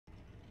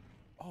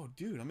Oh,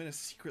 dude, I'm in a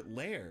secret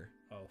lair.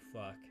 Oh,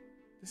 fuck.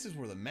 This is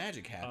where the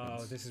magic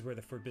happens. Oh, this is where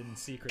the forbidden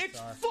secrets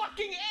are. It's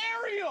fucking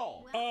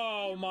Ariel!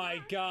 Oh my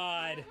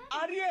god!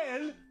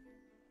 Ariel!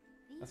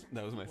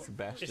 That was my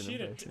Sebastian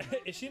impression.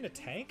 Is she in a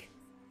tank?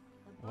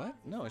 What?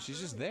 No, she's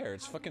just there.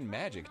 It's fucking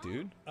magic,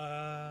 dude. What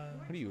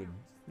are you,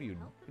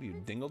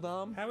 dingle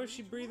dom? How is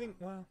she breathing?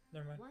 Well,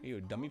 never mind. Are you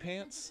a dummy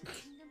pants?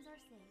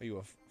 Are you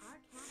a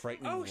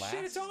frightening Oh lass?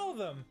 shit, it's all of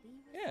them!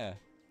 Yeah.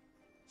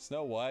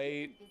 Snow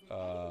White,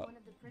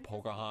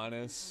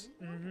 Pocahontas,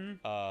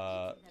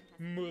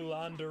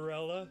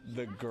 Mulanderella.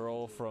 the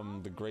girl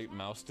from The Great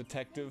Mouse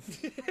Detective.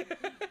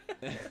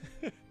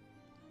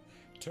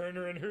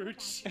 Turner and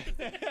Hooch.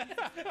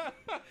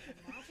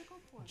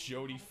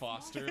 Jodie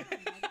Foster.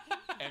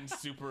 And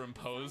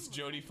superimposed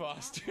Jodie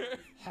Foster.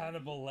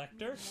 Hannibal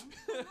Lecter.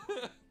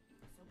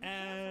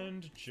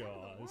 And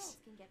Jaws.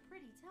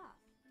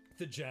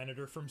 The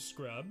janitor from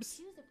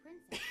Scrubs.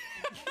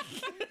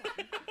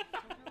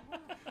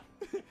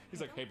 He's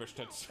like, hey, bitch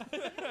tits.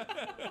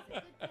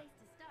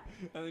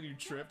 And then you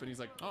trip and he's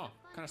like, oh,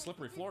 kind of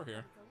slippery floor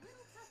here.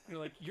 And you're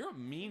like, you're a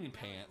meanie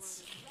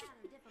pants.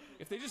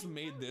 If they just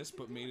made this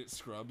but made it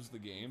Scrubs the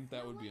game,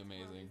 that would be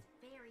amazing.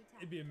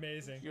 It'd be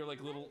amazing. Your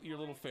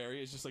little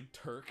fairy is just like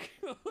Turk,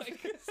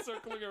 like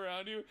circling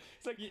around you.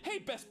 It's like, hey,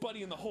 best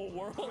buddy in the whole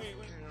world. Wait.